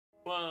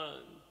1,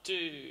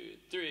 2,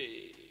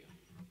 3.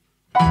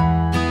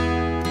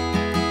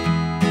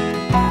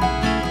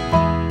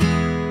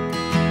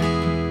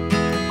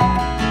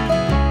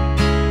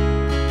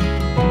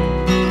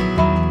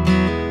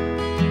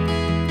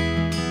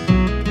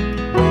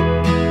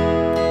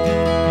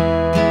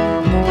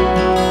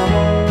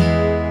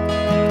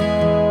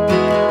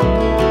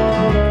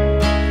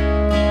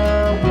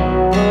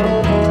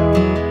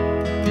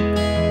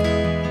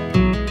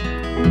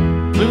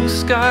 Blue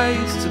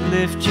skies to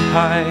lift you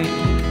high,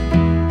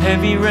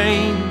 heavy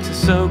rain to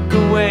soak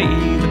away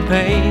the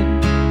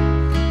pain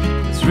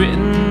that's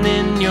written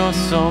in your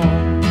soul.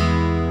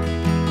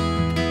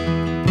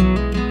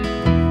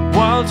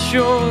 Wild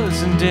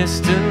shores and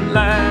distant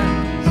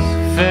lands,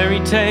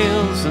 fairy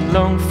tales and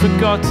long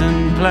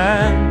forgotten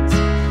plans,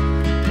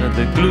 and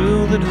the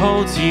glue that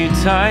holds you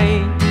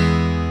tight.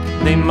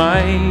 They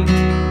might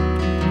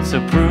so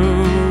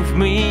prove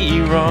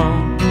me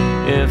wrong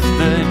if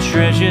the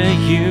treasure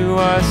you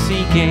are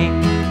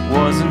seeking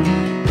wasn't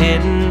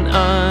hidden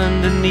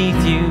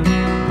underneath you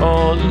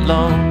all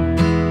along.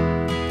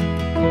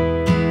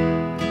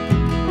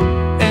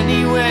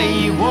 Anywhere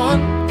you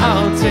want,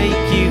 I'll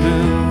take you.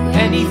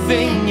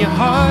 Anything your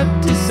heart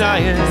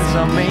desires,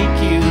 I'll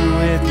make you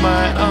with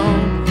my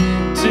own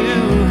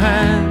 2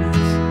 hands.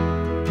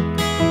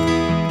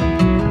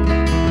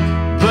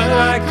 But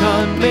I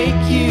can't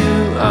make you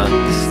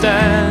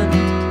understand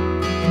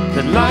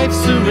that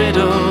life's a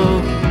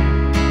riddle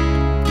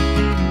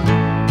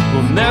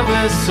we'll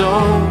never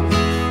solve.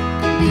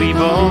 Be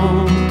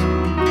bold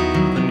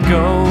and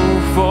go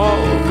for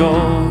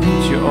gold.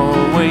 You're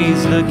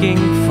always looking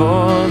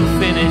for the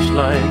finish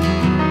line,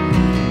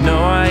 no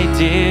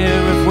idea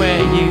of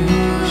where you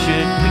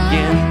should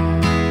begin.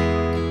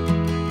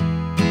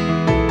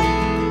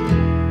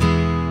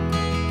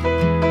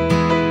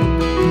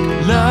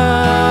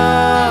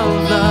 Love,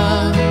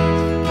 love,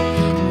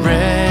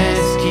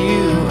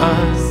 rescue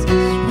us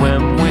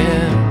when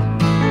we're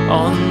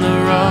on the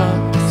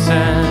rough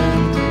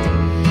sand,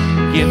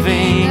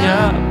 giving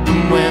up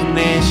when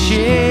there's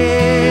shipwrecks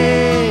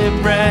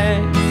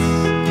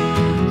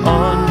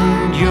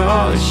on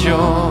your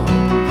shore.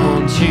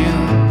 Won't you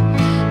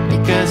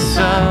pick us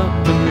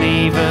up and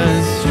leave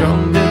us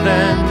stronger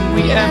than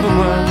we ever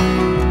were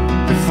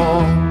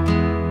before?